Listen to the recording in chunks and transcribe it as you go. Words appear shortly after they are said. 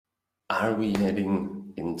Are we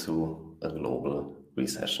heading into a global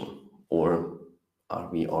recession, or are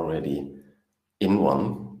we already in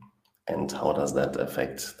one? And how does that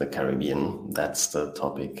affect the Caribbean? That's the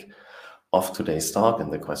topic of today's talk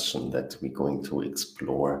and the question that we're going to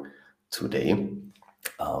explore today.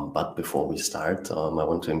 But before we start, I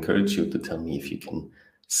want to encourage you to tell me if you can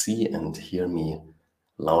see and hear me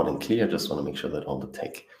loud and clear. Just want to make sure that all the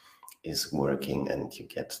tech is working and you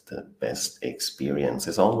get the best experience.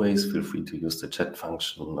 As always, feel free to use the chat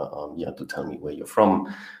function to tell me where you're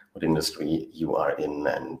from, what industry you are in,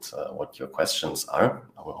 and what your questions are.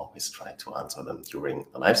 I will always try to answer them during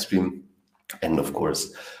the live stream. And of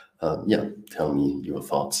course, tell me your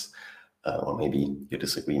thoughts or maybe your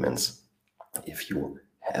disagreements if you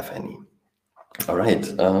have any. All right.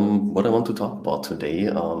 What I want to talk about today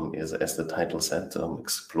is, as the title said,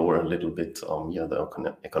 explore a little bit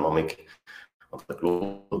the economic of the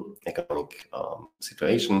global economic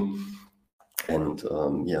situation, and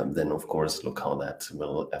then of course look how that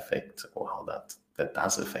will affect, or how that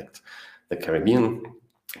does affect the Caribbean,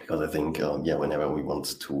 because I think whenever we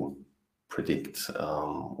want to predict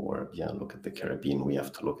look at the Caribbean, we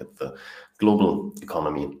have to look at the global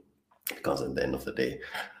economy, because at the end of the day,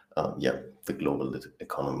 the global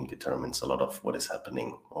economy determines a lot of what is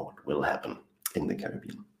happening or what will happen in the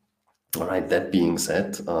Caribbean. All right, that being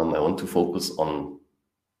said, I want to focus on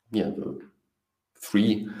the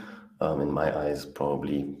three, in my eyes,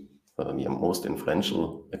 probably most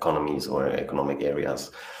influential economies or economic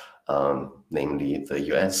areas, namely the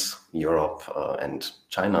US, Europe, and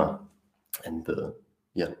China, and the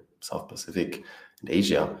South Pacific and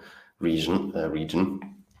Asia region.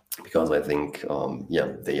 Because I think,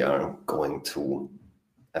 they are going to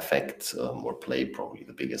affect or play probably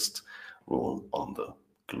the biggest role on the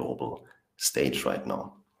global stage right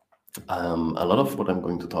now. A lot of what I'm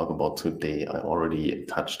going to talk about today, I already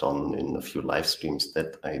touched on in a few live streams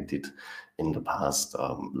that I did in the past.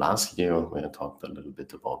 Last year, when I talked a little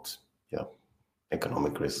bit about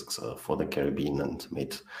economic risks for the Caribbean and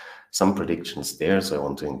made some predictions there. So I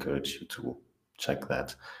want to encourage you to check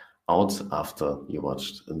that out after you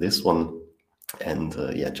watched this one. And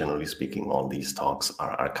generally speaking, all these talks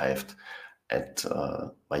are archived at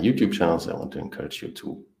my YouTube channel. So I want to encourage you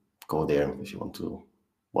to go there if you want to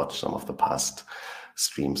watch some of the past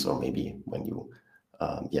streams, or maybe when you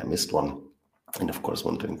missed one. And of course,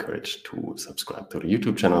 want to encourage to subscribe to the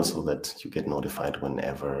YouTube channel so that you get notified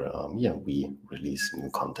whenever we release new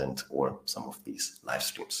content or some of these live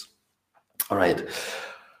streams. All right,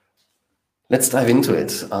 let's dive into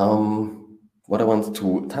it. What I want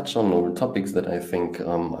to touch on are topics that I think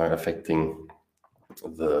are affecting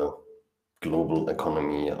the global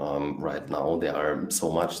economy right now. There are so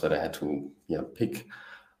much that I had to pick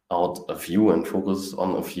out a few and focus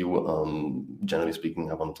on a few. Generally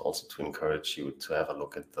speaking, I want also to encourage you to have a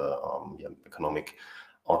look at the economic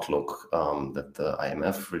outlook that the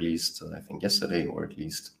IMF released, I think yesterday, or at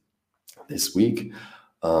least this week,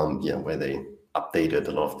 where they updated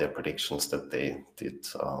a lot of their predictions that they did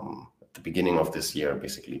at the beginning of this year,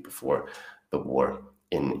 basically before the war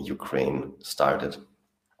in Ukraine started.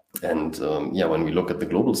 And when we look at the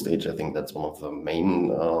global stage, I think that's one of the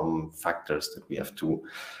main factors that we have to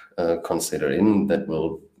consider in that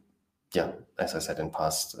will, as I said in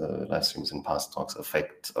past live streams and past talks,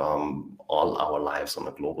 affect all our lives on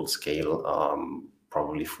a global scale,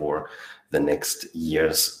 probably for the next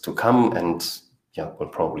years to come, and will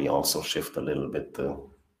probably also shift a little bit the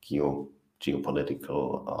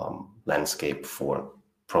geopolitical landscape for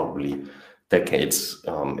probably decades,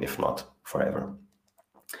 if not forever.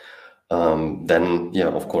 Then,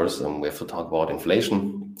 of course, we have to talk about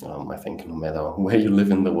inflation. I think no matter where you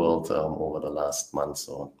live in the world over the last months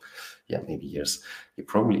or maybe years, you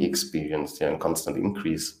probably experienced a constant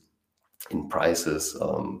increase in prices.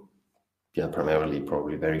 Primarily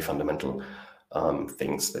probably very fundamental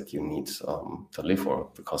things that you need to live, or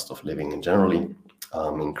the cost of living in generally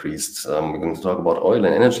increased. We're going to talk about oil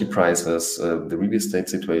and energy prices, the real estate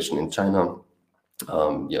situation in China,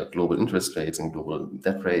 global interest rates and global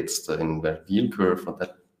debt rates, the inverted yield curve,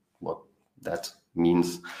 what that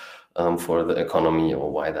means for the economy, or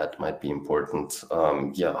why that might be important.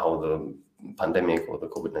 How the pandemic, or the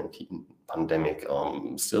COVID-19 pandemic,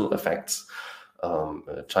 still affects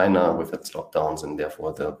China with its lockdowns, and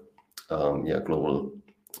therefore the global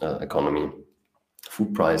economy,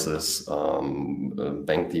 food prices,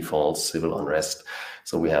 bank defaults, civil unrest.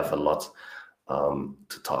 So we have a lot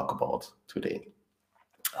to talk about today.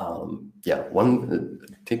 One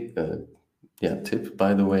tip,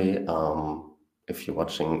 by the way, if you're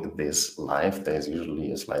watching this live, there's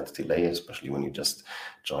usually a slight delay, especially when you just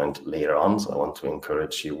joined later on. So I want to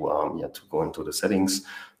encourage you to go into the settings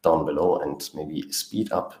down below and maybe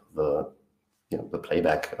speed up the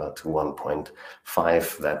playback to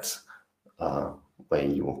 1.5. That's way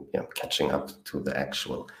you catching up to the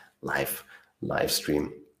actual live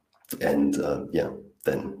stream. And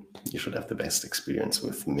then you should have the best experience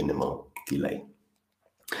with minimal delay.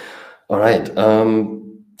 All right.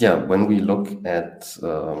 When we look at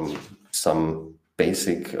some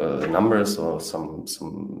basic numbers or some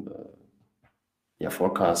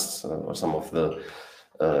forecasts or some of the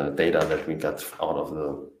data that we got out of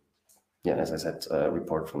the, as I said,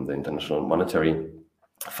 report from the International Monetary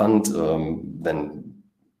Fund, then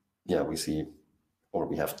we see, or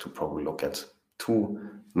we have to probably look at two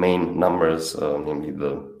main numbers, namely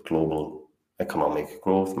the global economic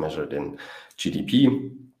growth measured in GDP,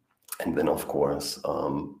 and then of course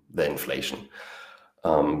the inflation.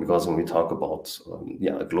 Because when we talk about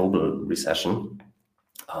a global recession,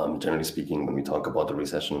 generally speaking, when we talk about a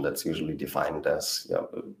recession, that's usually defined as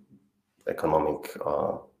economic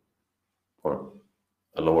or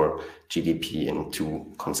a lower GDP in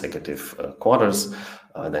 2 consecutive quarters.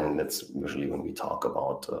 Then that's usually when we talk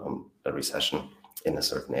about a recession in a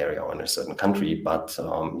certain area or in a certain country. But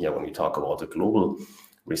when we talk about a global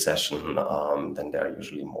recession, then there are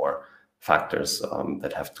usually more factors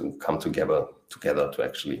that have to come together to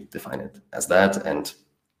actually define it as that. And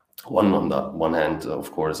on the one hand,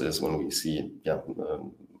 of course, is when we see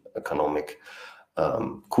economic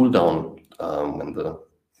cool down, when the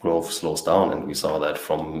growth slows down, and we saw that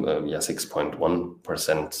from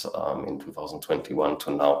 6.1% in 2021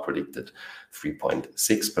 to now predicted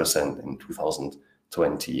 3.6% in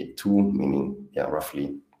 2022, meaning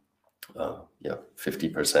roughly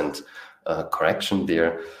 50% correction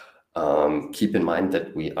there. Keep in mind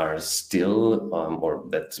that we are still, or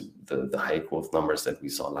that the high growth numbers that we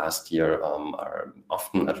saw last year are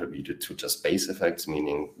often attributed to just base effects,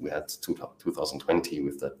 meaning we had 2020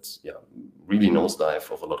 with that really nosedive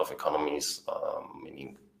of a lot of economies,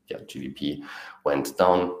 meaning GDP went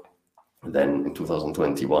down. Then in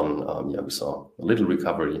 2021, we saw a little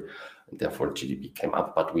recovery, and therefore GDP came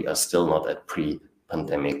up, but we are still not at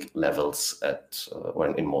pre-pandemic levels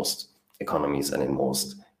or in most economies and in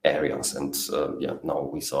most areas. And now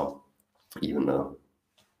we saw even a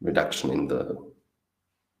reduction in the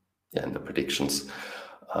predictions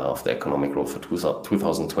of the economic growth for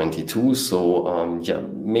 2022. So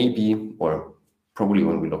maybe, or probably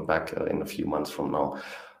when we look back in a few months from now,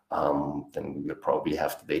 then we will probably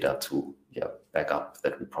have the data to back up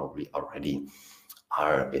that we probably already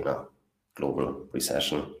are in a global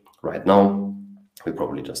recession right now. We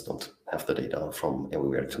probably just don't have the data from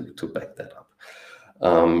everywhere to back that up.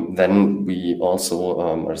 Then we also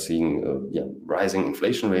are seeing rising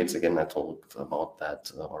inflation rates. Again, I talked about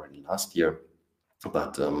that already last year,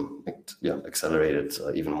 but it accelerated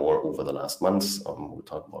even more over the last months. We'll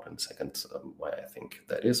talk about in a second why I think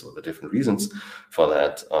that is, or the different reasons for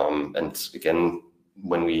that. And again,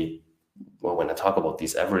 when I talk about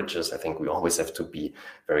these averages, I think we always have to be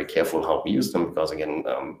very careful how we use them, because again,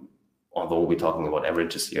 although we're talking about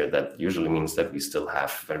averages here, that usually means that we still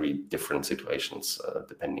have very different situations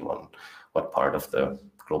depending on what part of the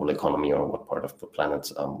global economy or what part of the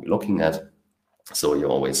planet we're looking at. So you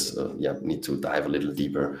always need to dive a little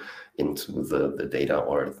deeper into the data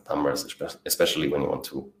or the numbers, especially when you want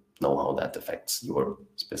to know how that affects your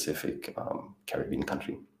specific Caribbean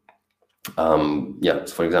country.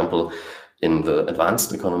 For example, in the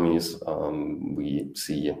advanced economies, we're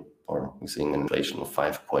seeing an inflation of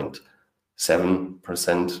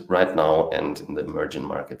 5.7% right now, and in the emerging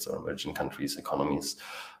markets or emerging countries' economies,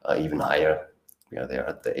 even higher. We are there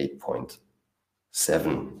at the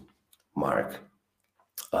 8.7 mark,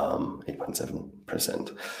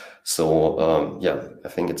 8.7%. So I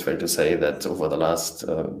think it's fair to say that over the last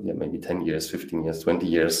maybe 10 years, 15 years, 20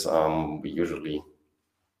 years, we usually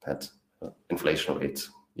had inflation rates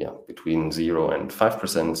between 0 and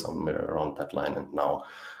 5%, somewhere around that line, and now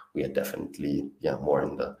we are definitely more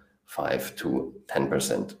in the 5 to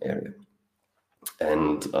 10% area.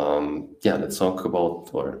 And let's talk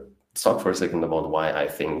for a second about why I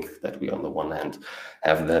think that we, on the one hand,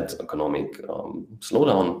 have that economic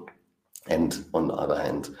slowdown, and on the other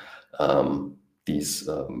hand, these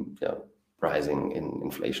rising in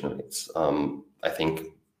inflation rates. I think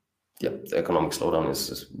the economic slowdown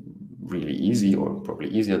is really easy, or probably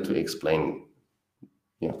easier to explain,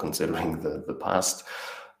 considering the past.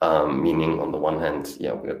 Meaning, on the one hand,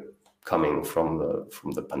 we're coming from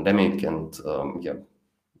the pandemic, and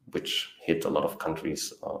which hit a lot of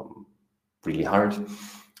countries really hard.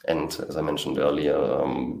 And as I mentioned earlier,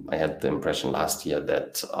 I had the impression last year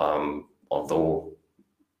that although,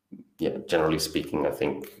 yeah, generally speaking, I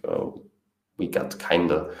think we got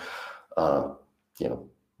kind of,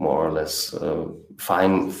 more or less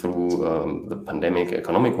fine through the pandemic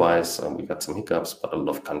economic-wise. We got some hiccups, but a lot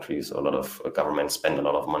of countries, a lot of governments spend a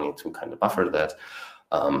lot of money to kind of buffer that.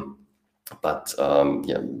 Like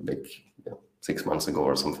 6 months ago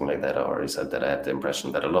or something like that, I already said that I had the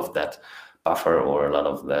impression that a lot of that buffer or a lot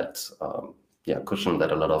of that cushion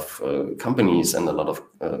that a lot of companies and a lot of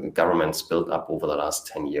governments built up over the last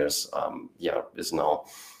 10 years is now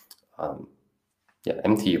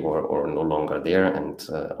empty or no longer there, and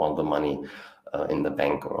all the money in the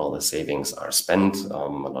bank or all the savings are spent. A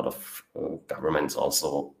lot of governments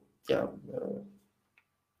also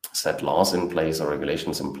set laws in place or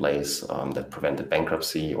regulations in place that prevented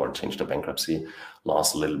bankruptcy or changed the bankruptcy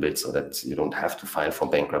laws a little bit so that you don't have to file for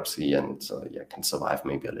bankruptcy and can survive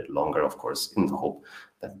maybe a little longer, of course, in the hope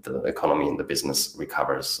that the economy and the business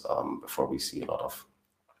recovers before we see a lot of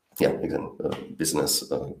business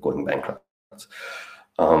going bankrupt.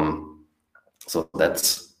 So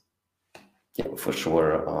that's for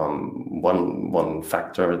sure one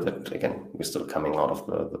factor that, again, we're still coming out of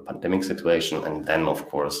the pandemic situation. And then, of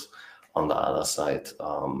course, on the other side,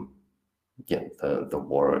 the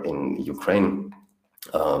war in Ukraine,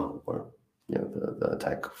 the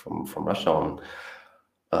attack from Russia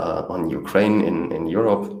on Ukraine in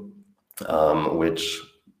Europe, which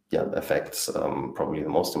affects probably the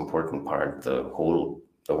most important part,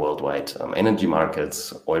 the worldwide energy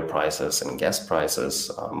markets, oil prices and gas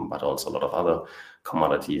prices, but also a lot of other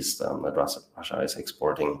commodities that Russia is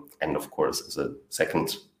exporting. And of course, as a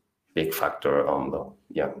second big factor on the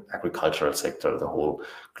agricultural sector, the whole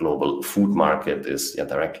global food market is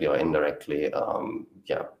directly or indirectly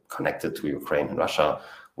connected to Ukraine and Russia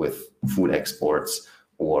with food exports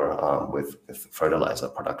or with fertilizer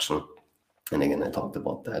production. And again, I talked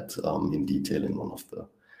about that in detail in one of the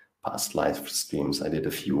past live streams I did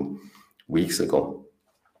a few weeks ago.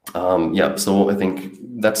 So I think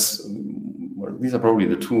these are probably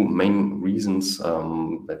the two main reasons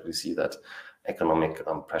that we see that economic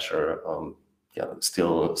pressure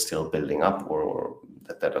still building up, or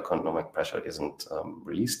that economic pressure isn't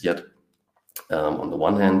released yet on the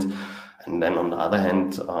one hand. And then on the other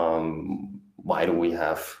hand, why do we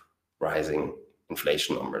have rising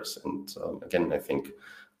inflation numbers? And again, I think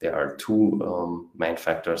there are two main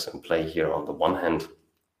factors in play here. On the one hand,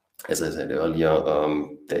 as I said earlier,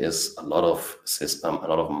 there is a lot of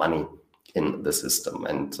money in the system,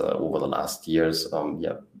 and over the last years,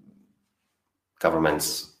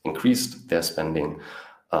 governments increased their spending.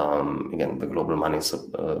 Again, the global money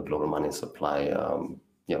supply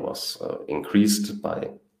was increased by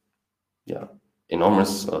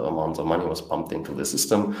enormous amounts of money was pumped into the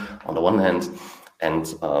system on the one hand,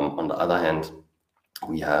 and on the other hand,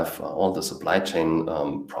 we have all the supply chain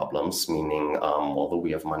problems, meaning although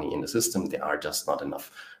we have money in the system, there are just not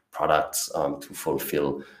enough products to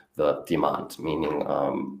fulfill the demand, meaning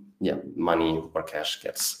money or cash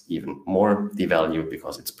gets even more devalued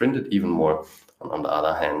because it's printed even more. And on the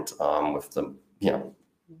other hand, with the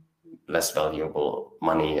less valuable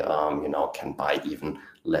money, can buy even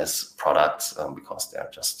less products because there are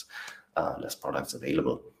just less products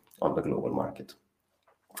available on the global market.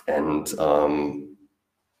 And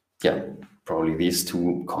probably these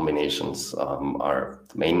two combinations are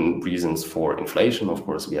the main reasons for inflation. Of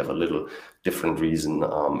course, we have a little different reason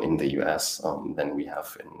in the US than we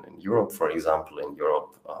have in Europe. For example, in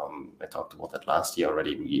Europe, I talked about that last year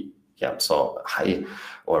already, we saw high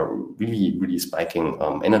or really, really spiking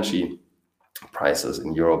energy prices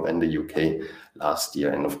in Europe and the UK last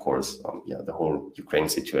year. And of course, the whole Ukraine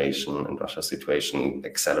situation and Russia situation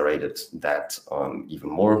accelerated that even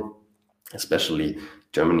more. Especially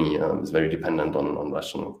Germany is very dependent on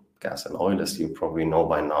Russian gas and oil, as you probably know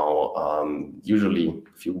by now. Usually,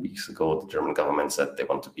 a few weeks ago, the German government said they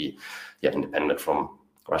want to be independent from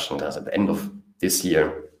Russian gas at the end of this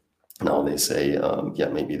year. Now they say,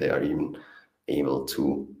 maybe they are even able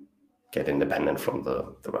to get independent from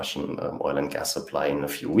the Russian oil and gas supply in a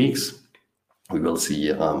few weeks. We will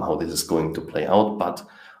see how this is going to play out. But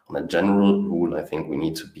on a general rule, I think we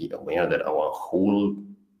need to be aware that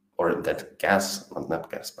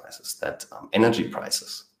energy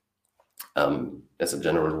prices, as a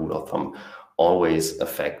general rule of thumb, always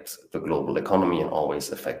affect the global economy and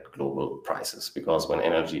always affect global prices. Because when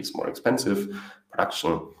energy is more expensive,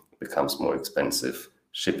 production becomes more expensive,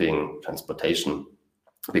 shipping, transportation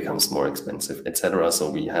becomes more expensive, etc.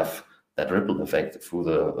 So we have that ripple effect through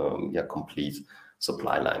the complete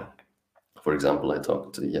supply line. For example, I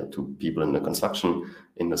talked to people in the construction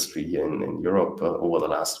industry in Europe over the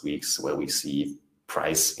last weeks, where we see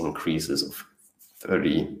price increases of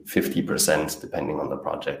 30-50% depending on the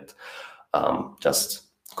project, just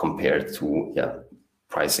compared to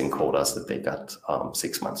pricing quotas that they got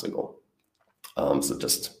 6 months ago. So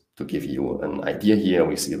just to give you an idea here,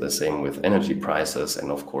 we see the same with energy prices,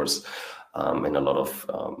 and of course in a lot of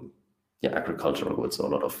agricultural goods, so a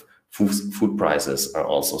lot of food prices are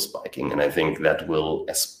also spiking. And I think that will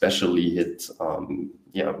especially hit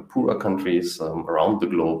poorer countries around the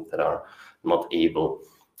globe that are not able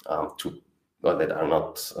that are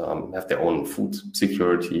not have their own food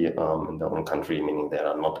security in their own country, meaning they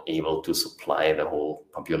are not able to supply the whole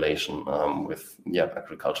population with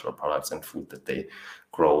agricultural products and food that they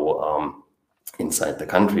grow inside the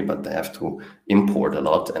country, but they have to import a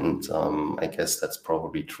lot. And I guess that's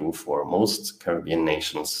probably true for most Caribbean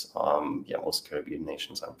nations. Most Caribbean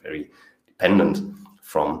nations are very dependent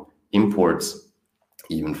from imports,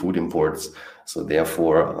 even food imports. So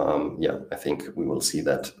therefore, I think we will see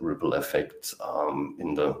that ripple effect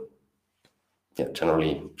in the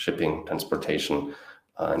generally shipping, transportation,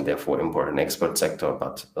 and therefore import and export sector,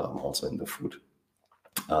 but also in the food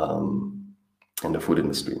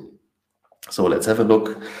industry. So let's have a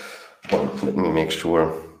look. Well, let me make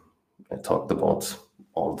sure I talked about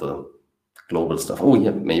all the global stuff. Oh yeah,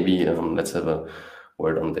 maybe let's have a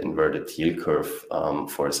word on the inverted yield curve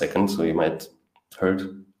for a second. So you might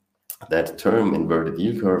heard that term, inverted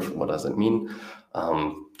yield curve. What does it mean?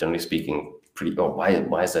 Generally speaking,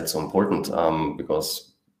 why is that so important?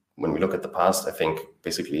 Because when we look at the past, I think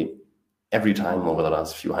basically every time over the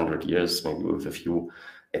last few hundred years, maybe with a few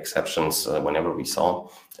exceptions, whenever we saw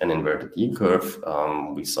an inverted yield curve,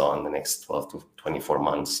 we saw in the next 12 to 24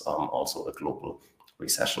 months also a global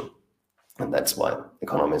recession. And that's why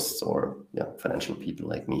economists or financial people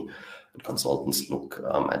like me and consultants look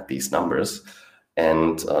at these numbers.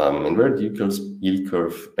 And inverted yield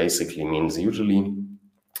curve basically means usually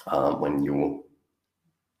when you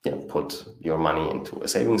put your money into a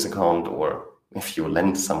savings account, or if you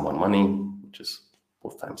lend someone money, which is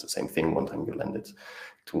both times the same thing. One time you lend it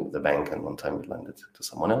to the bank and one time you lend it to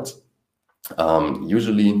someone else.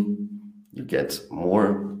 Usually you get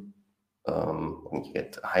more, you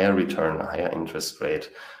get a higher return, a higher interest rate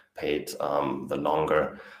paid the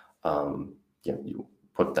longer you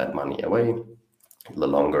put that money away, the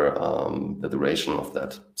longer the duration of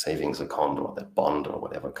that savings account or that bond or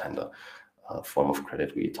whatever kind of form of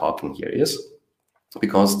credit we're talking here is.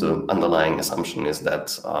 Because the underlying assumption is that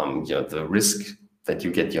the risk that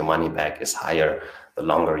you get your money back is higher the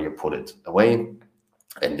longer you put it away,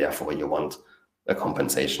 and therefore you want a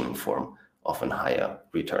compensation in form of a higher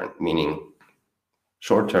return, meaning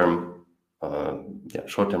short-term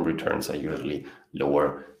returns are usually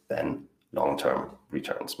lower than long-term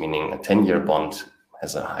returns, meaning a 10-year bond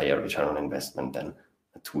has a higher return on investment than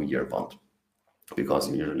a 2-year bond, because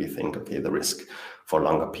you usually think, okay, the risk for a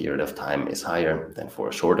longer period of time is higher than for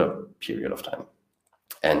a shorter period of time.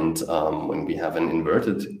 And when we have an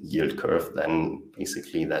inverted yield curve, then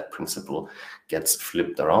basically that principle gets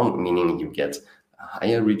flipped around, meaning you get a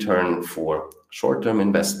higher return for short-term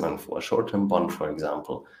investment, for a short-term bond, for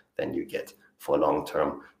example, than you get for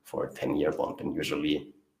long-term, for a 10-year bond. And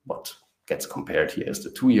usually what gets compared here is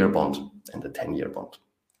the 2-year bond and the 10-year bond,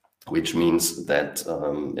 which means that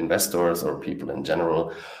investors or people in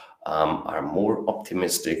general are more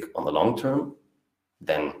optimistic on the long term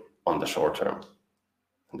than on the short term.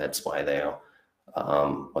 And that's why they are,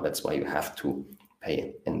 or that's why you have to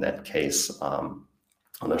pay in that case on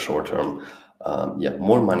the short term,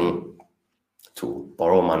 more money to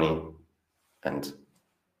borrow money and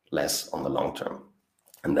less on the long term.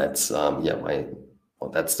 And that's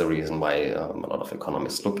that's the reason why a lot of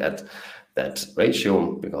economists look at that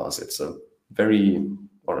ratio, because it's a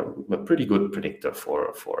pretty good predictor for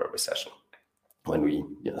a recession. When we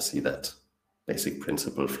see that basic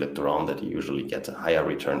principle flipped around, that you usually get a higher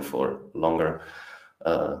return for longer,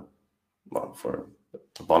 for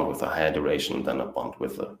a bond with a higher duration than a bond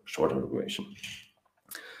with a shorter duration.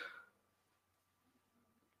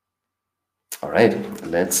 All right,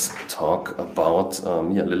 let's talk about a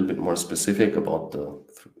little bit more specific about the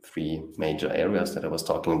three major areas that I was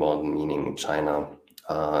talking about, meaning China,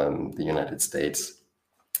 the United States,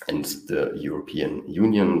 and the European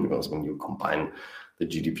Union, because when you combine the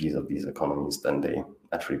GDPs of these economies, then they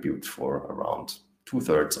attribute for around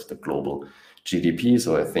 2/3 of the global GDP.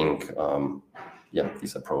 So I think,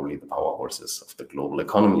 these are probably the power horses of the global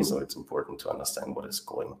economy. So it's important to understand what is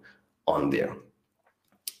going on there.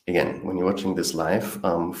 Again, when you're watching this live,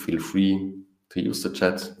 feel free to use the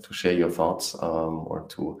chat to share your thoughts or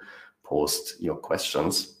to post your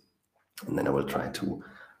questions, and then I will try to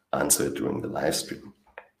answer it during the live stream.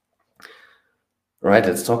 Right,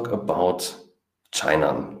 let's talk about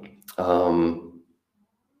China.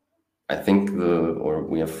 I think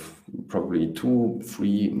we have probably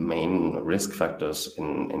 2-3 main risk factors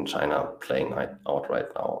in China playing out right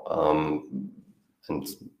now. And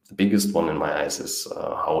the biggest one in my eyes is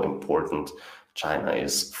how important China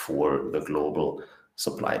is for the global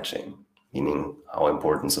supply chain, meaning how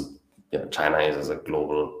important China is as a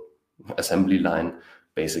global assembly line,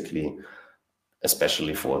 basically,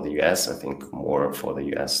 especially for the US. I think more for the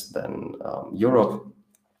US than Europe.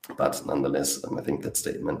 But nonetheless, I think that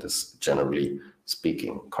statement is generally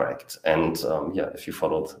speaking correct. And if you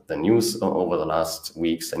followed the news over the last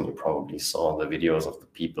weeks, then you probably saw the videos of the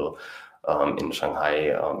people in Shanghai,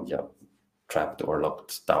 trapped or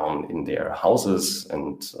locked down in their houses,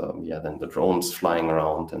 and then the drones flying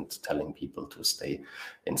around and telling people to stay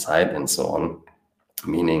inside and so on.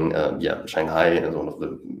 Meaning, Shanghai is one of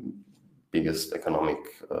the biggest economic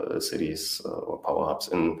cities or power hubs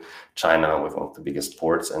in China, with one of the biggest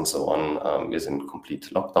ports and so on, is in complete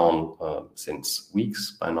lockdown since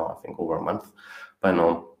weeks by now, I think over a month by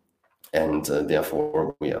now. And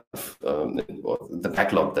therefore we have the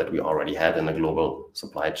backlog that we already had in the global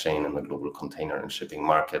supply chain and the global container and shipping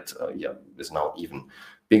market is now even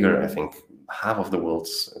bigger. I think half of the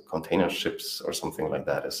world's container ships or something like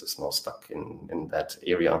that is now stuck in that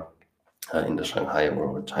area. In the Shanghai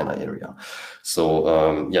or China area. So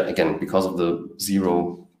again, because of the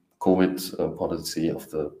zero COVID policy of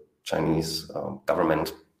the Chinese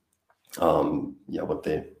government, what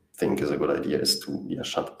they think is a good idea is to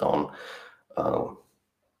shut down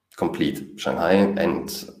complete Shanghai. And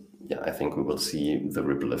I think we will see the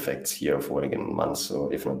ripple effects here for again months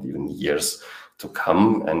or if not even years to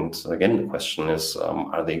come. And again, the question is,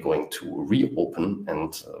 are they going to reopen,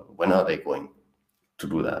 and when are they going to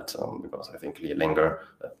do that? Because I think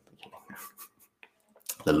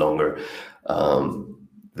the longer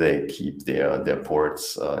they keep their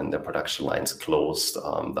ports and their production lines closed,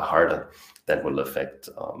 the harder that will affect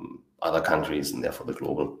other countries and therefore the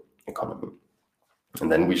global economy.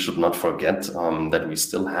 And then we should not forget that we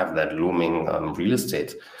still have that looming real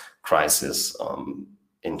estate crisis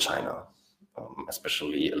in China.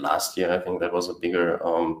 Especially last year, I think that was a bigger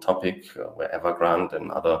topic where Evergrande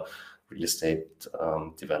and other real estate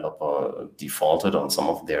developer defaulted on some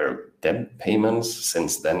of their debt payments.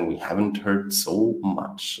 Since then, we haven't heard so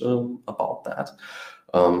much about that.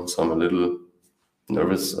 So I'm a little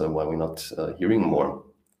nervous why we're not hearing more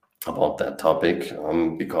about that topic,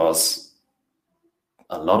 because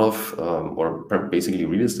a lot of, or basically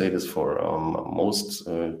real estate is for most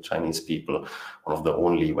Chinese people one of the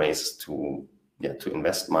only ways to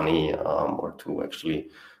invest money or to actually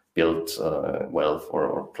build wealth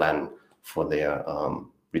or plan for their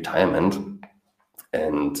retirement.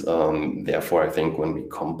 And therefore, I think when we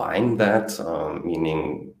combine that,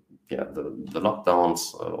 meaning the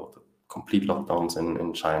lockdowns, the complete lockdowns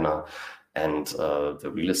in China, and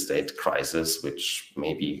the real estate crisis, which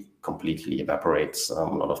maybe completely evaporates a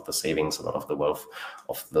lot of the savings, a lot of the wealth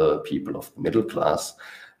of the people of the middle class,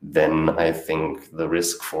 then I think the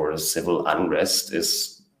risk for civil unrest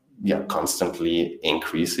is constantly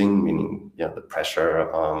increasing, meaning the pressure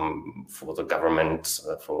for the government,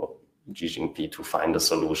 for Xi Jinping to find a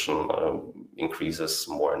solution increases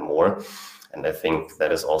more and more. And I think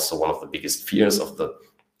that is also one of the biggest fears of the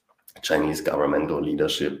Chinese government or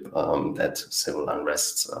leadership, that civil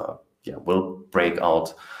unrests will break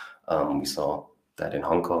out. We saw that in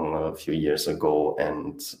Hong Kong a few years ago,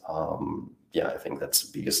 and I think that's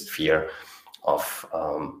the biggest fear of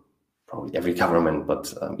probably every government,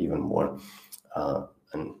 but even more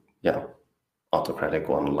autocratic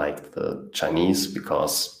one like the Chinese,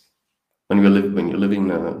 because when you're living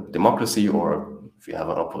in a democracy, or if you have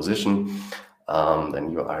an opposition, then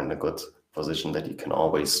you are in a good position that you can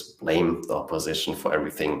always blame the opposition for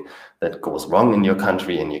everything that goes wrong in your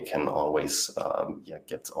country, and you can always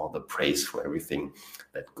get all the praise for everything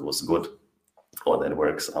that goes good or that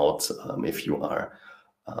works out if you are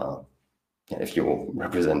if you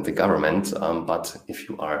represent the government. But if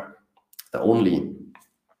you are the only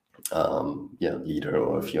leader,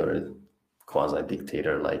 or if you're a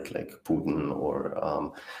quasi-dictator like Putin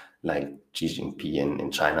or like Xi Jinping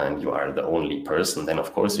in China, and you are the only person, then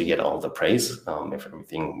of course you get all the praise if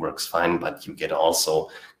everything works fine, but you also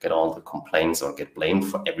get all the complaints or get blamed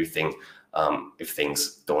for everything if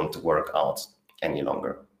things don't work out any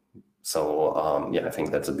longer. So I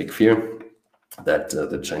think that's a big fear that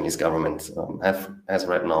the Chinese government has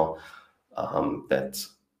right now, that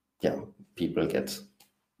people get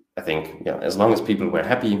I think, yeah, as long as people were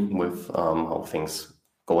happy with how things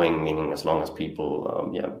going, meaning as long as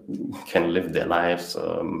people can live their lives,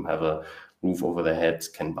 have a roof over their heads,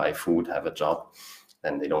 can buy food, have a job,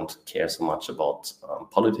 then they don't care so much about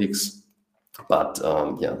politics. But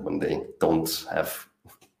when they don't have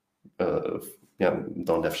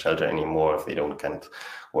don't have shelter anymore, if they can't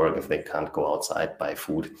work, if they can't go outside, buy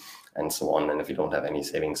food, and so on, and if you don't have any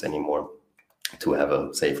savings anymore to have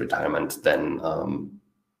a safe retirement, then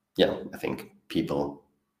I think people,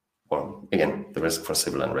 or again, the risk for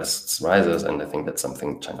civil unrest rises, and I think that's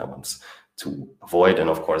something China wants to avoid. And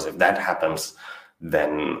of course, if that happens,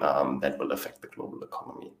 then that will affect the global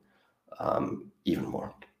economy even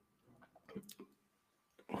more.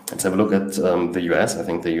 Let's have a look at the US. I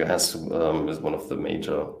think the US is one of the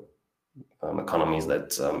major economies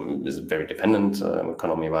that is very dependent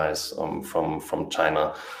economy-wise from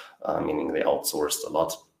China, meaning they outsourced a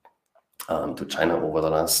lot to China over the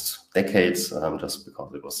last decades, just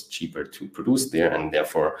because it was cheaper to produce there, and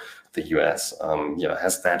therefore the US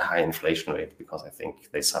has that high inflation rate because I think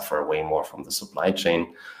they suffer way more from the supply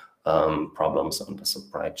chain problems and the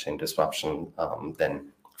supply chain disruption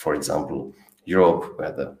than, for example, Europe,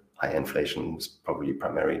 where the high inflation is probably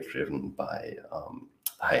primarily driven by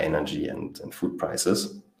high energy and food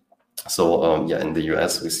prices. So in the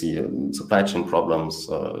US, we see supply chain problems,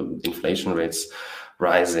 inflation rates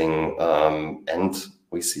rising, and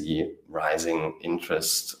we see rising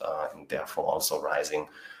interest and therefore also rising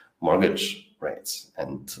mortgage rates.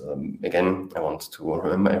 And again, I want to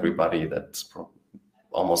remember everybody that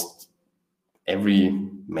almost every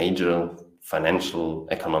major financial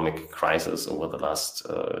economic crisis over the last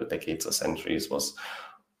decades or centuries was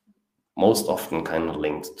most often kind of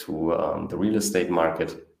linked to the real estate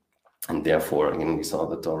market. And therefore, again, we saw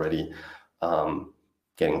that already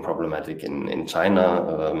getting problematic in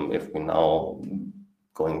China. If we're now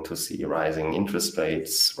going to see rising interest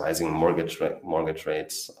rates, rising mortgage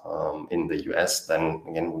rates in the US, then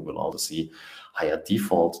again, we will also see higher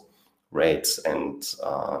default rates. And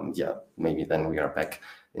maybe then we are back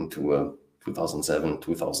into a 2007,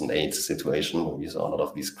 2008 situation where we saw a lot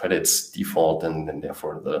of these credits default and then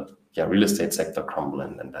therefore the real estate sector crumble,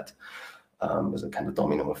 and then that is a kind of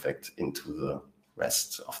domino effect into the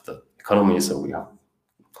rest of the economy. So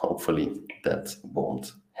hopefully that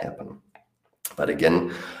won't happen. But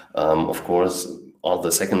again, of course, all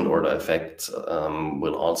the second order effects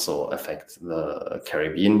will also affect the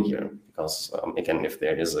Caribbean here, because again, if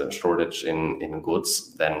there is a shortage in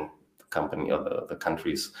goods, then the company or the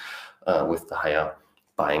countries with the higher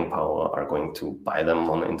buying power are going to buy them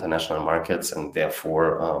on international markets, and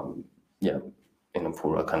therefore, in a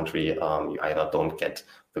poorer country, you either don't get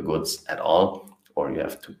the goods at all, or you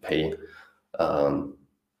have to pay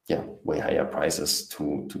way higher prices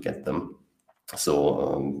to get them.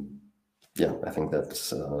 So I think that's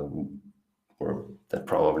that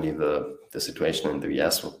probably the situation in the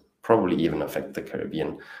US will probably even affect the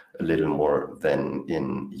Caribbean a little more than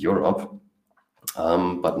in Europe.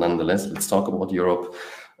 But nonetheless, let's talk about Europe.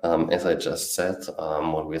 As I just said,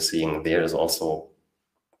 what we're seeing there is also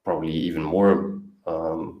probably even more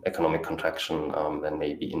economic contraction than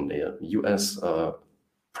maybe in the US,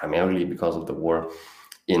 primarily because of the war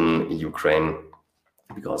in Ukraine,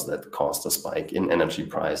 because that caused a spike in energy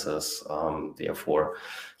prices. Therefore,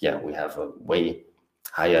 we have a way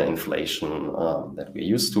higher inflation that we're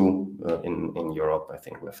used to in Europe. I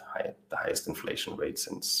think we've the highest inflation rate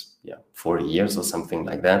since 40 years or something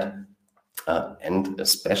like that. And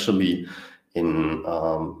especially in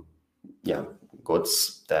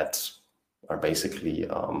goods that are basically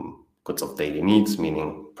goods of daily needs,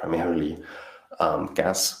 meaning primarily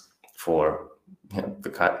gas for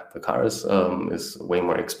the cars is way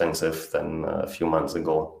more expensive than a few months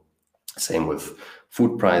ago. Same with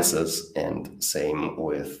food prices and same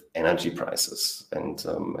with energy prices. And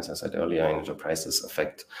as I said earlier, energy prices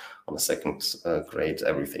affect on a second grade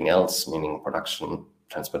everything else, meaning production,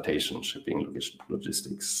 transportation, shipping,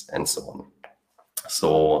 logistics, and so on.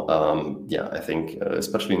 So I think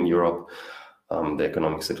especially in Europe, the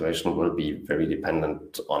economic situation will be very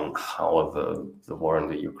dependent on how the war in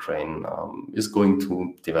the Ukraine is going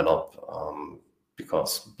to develop,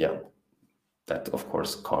 because that of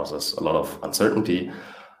course causes a lot of uncertainty,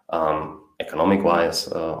 economic-wise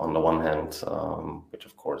on the one hand, which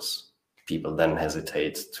of course people then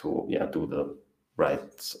hesitate to do the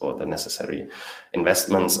right or the necessary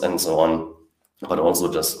investments and so on, but also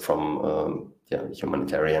just from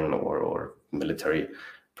humanitarian or military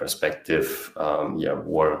perspective,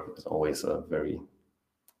 war is always a very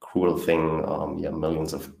cruel thing.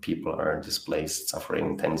 Millions of people are displaced,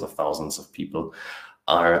 suffering, tens of thousands of people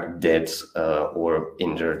are dead or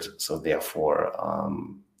injured. So therefore,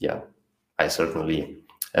 I certainly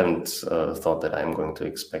haven't thought that I'm going to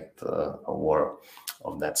expect a war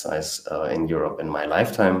of that size in Europe in my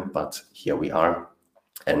lifetime, but here we are.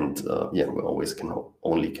 And we always can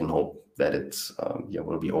hope that it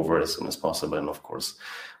will be over as soon as possible, and of course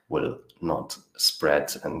will not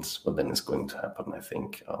spread. And what then is going to happen, I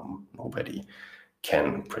think nobody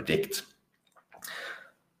can predict.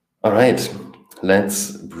 All right,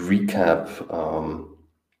 let's recap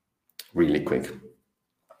really quick.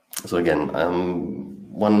 So again,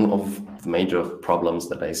 one of the major problems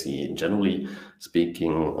that I see, generally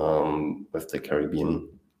speaking, with the Caribbean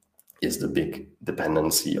is the big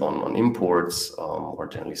dependency on imports, or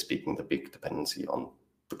generally speaking, the big dependency on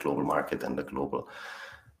the global market and the global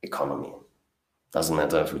economy. Doesn't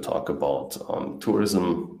matter if we talk about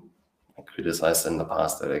tourism. I criticized in the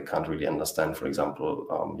past that I can't really understand, for example,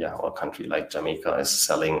 how a country like Jamaica is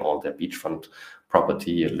selling all their beachfront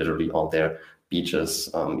property, literally all their beaches,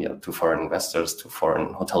 to foreign investors, to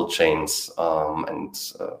foreign hotel chains, and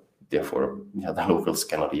therefore, the locals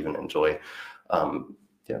cannot even enjoy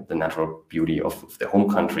the natural beauty of their home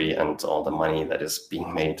country, and all the money that is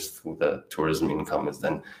being made through the tourism income is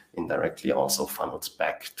then indirectly also funneled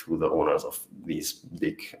back to the owners of these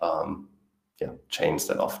big chains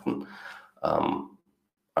that often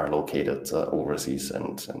are located overseas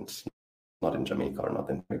and not in Jamaica or not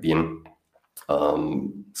in the Caribbean.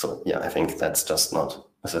 I think that's just not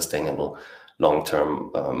a sustainable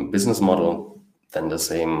long-term business model. Then the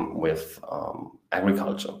same with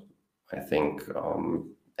agriculture. I think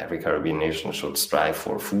every Caribbean nation should strive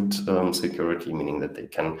for food security, meaning that they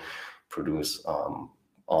can produce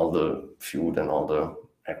all the food and all the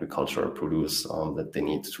agricultural produce that they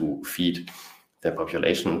need to feed their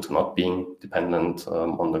population, to not being dependent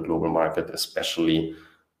on the global market, especially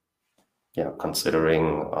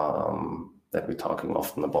considering that we're talking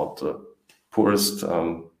often about the poorest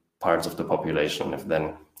parts of the population. If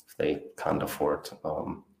they can't afford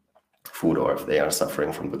food, or if they are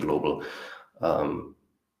suffering from the global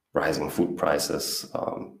rising food prices,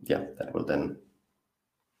 that will then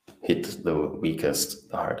hit the weakest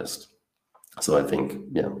the hardest. So I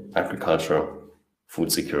think, agriculture,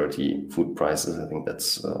 food security, food prices, I think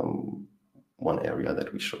that's one area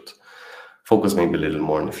that we should focus maybe a little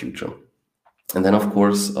more in the future. And then, of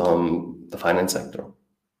course, the finance sector.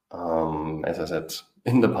 As I said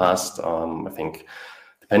in the past, I think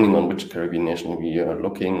depending on which Caribbean nation we are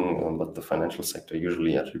looking, but the financial sector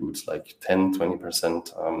usually attributes like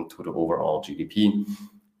 10-20% to the overall GDP.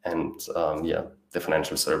 And the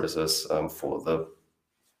financial services for the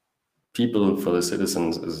people, for the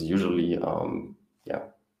citizens, is usually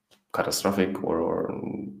catastrophic or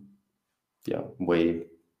way.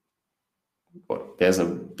 Well, there's a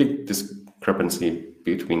big discrepancy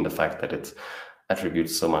between the fact that it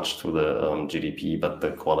attributes so much to the GDP, but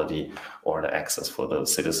the quality or the access for the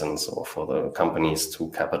citizens or for the companies to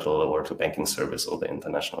capital or to banking service or the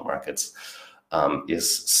international markets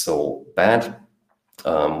is so bad,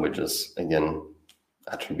 which is again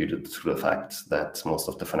attributed to the fact that most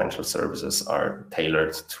of the financial services are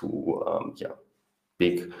tailored to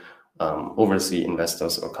big overseas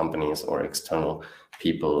investors or companies or external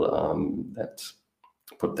people that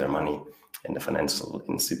put their money in the financial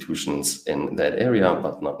institutions in that area,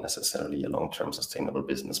 but not necessarily a long-term sustainable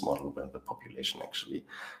business model where the population actually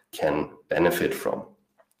can benefit from.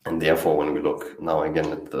 And therefore, when we look now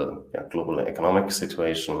again at the global economic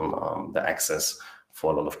situation, the access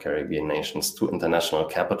for a lot of Caribbean nations to international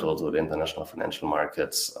capital, to the international financial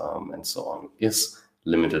markets, and so on, is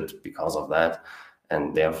limited because of that.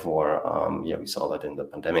 And therefore, we saw that in the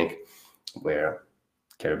pandemic, where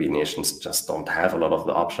Caribbean nations just don't have a lot of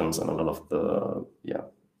the options and a lot of the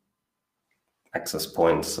access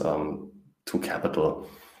points to capital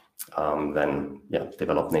than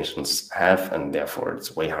developed nations have, and therefore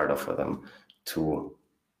it's way harder for them to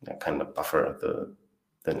kind of buffer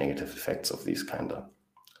the negative effects of these kind of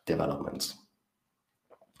developments.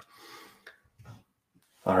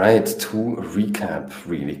 All right, to recap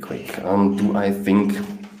really quick, do I think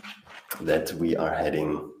that we are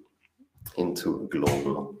heading into a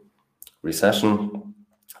global recession?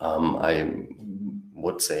 I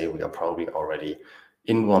would say we are probably already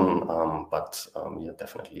in one, but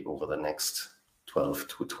definitely over the next 12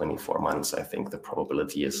 to 24 months, I think the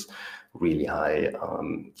probability is really high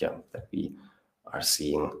that we are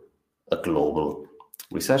seeing a global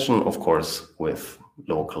recession, of course, with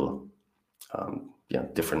local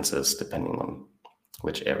differences depending on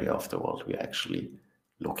which area of the world we're actually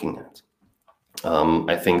looking at.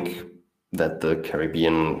 I think that the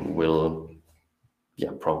Caribbean will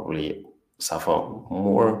probably suffer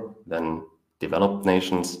more than developed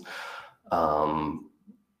nations.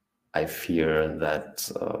 I fear that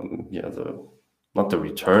not the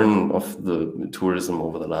return of the tourism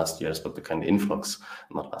over the last years, but the kind of influx,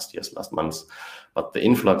 not last years, last months, but the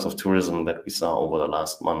influx of tourism that we saw over the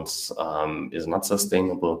last months is not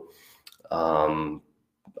sustainable.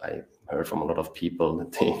 I heard from a lot of people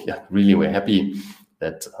that they really were happy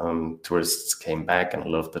that tourists came back and a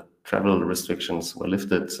lot of the travel restrictions were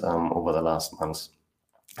lifted over the last months.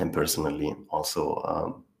 And personally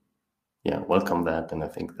also welcome that, and I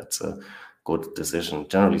think that's a good decision,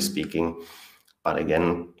 generally speaking. But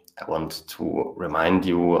again, I want to remind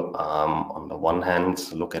you, on the one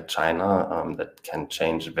hand, look at China, that can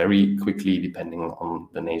change very quickly depending on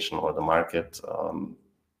the nation or the market.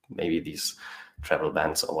 Maybe these travel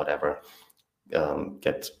bans or whatever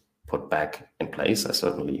get put back in place. I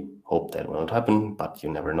certainly hope that will not happen, but you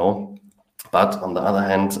never know. But on the other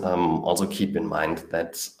hand, also keep in mind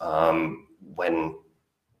that when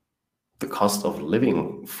the cost of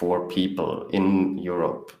living for people in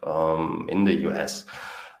Europe, in the US,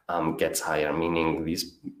 gets higher, meaning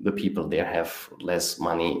the people there have less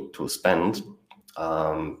money to spend.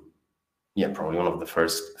 Probably one of the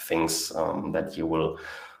first things that you will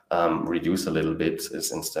reduce a little bit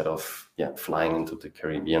is, instead of flying into the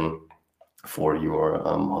Caribbean for your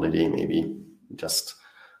holiday, maybe just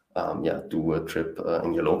do a trip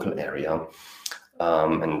in your local area.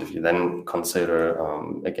 And if you then consider,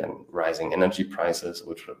 again, rising energy prices,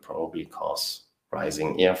 which will probably cause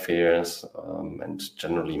rising airfares and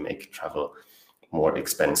generally make travel more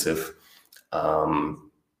expensive,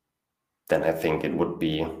 then I think it would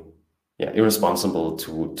be irresponsible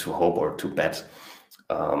to hope or to bet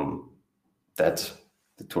that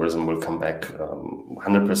the tourism will come back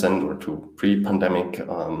 100% or to pre-pandemic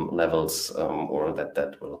levels, or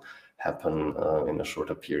that will happen in a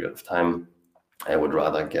shorter period of time. I would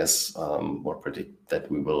rather guess or predict that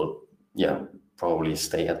we will probably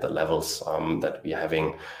stay at the levels that we're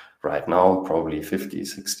having right now, probably 50,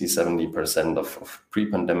 60, 70% of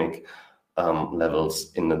pre-pandemic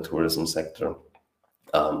levels in the tourism sector,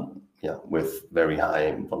 with very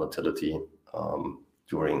high volatility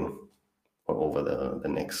during or over the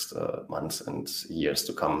next months and years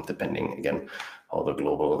to come, depending again how the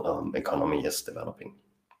global economy is developing.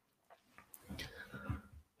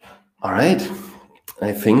 All right,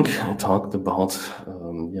 I think I talked about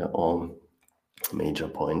all major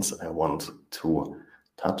points I want to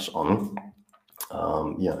touch on.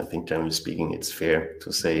 I think generally speaking, it's fair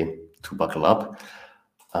to say to buckle up.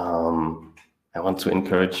 I want to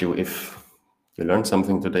encourage you, if you learned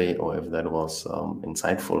something today or if that was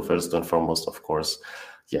insightful, first and foremost, of course,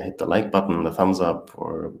 hit the like button, the thumbs up,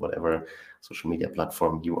 or whatever social media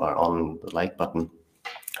platform you are on, the like button,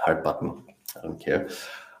 heart button, I don't care.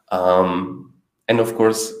 And of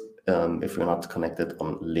course, if you're not connected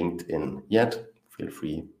on LinkedIn yet, feel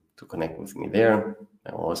free to connect with me there.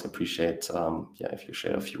 I always appreciate if you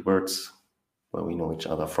share a few words where we know each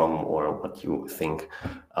other from, or what you think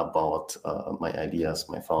about my ideas,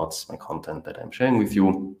 my thoughts, my content that I'm sharing with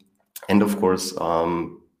you. And of course,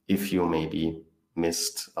 if you maybe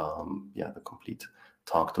missed the complete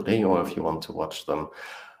talk today, or if you want to watch them,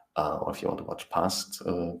 or if you want to watch past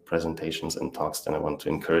presentations and talks, then I want to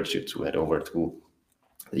encourage you to head over to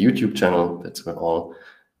the YouTube channel. That's where all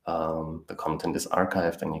the content is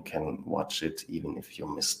archived, and you can watch it even if you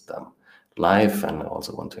missed them live. And I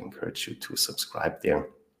also want to encourage you to subscribe there,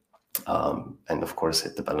 and of course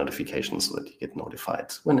hit the bell notification so that you get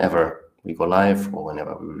notified whenever we go live or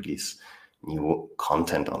whenever we release new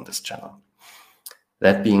content on this channel.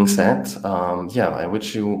 That being said, I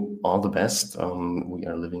wish you all the best. We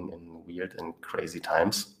are living in weird and crazy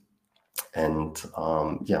times, and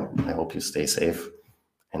I hope you stay safe,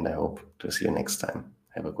 and I hope to see you next time.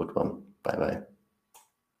 Have a good one. Bye-bye.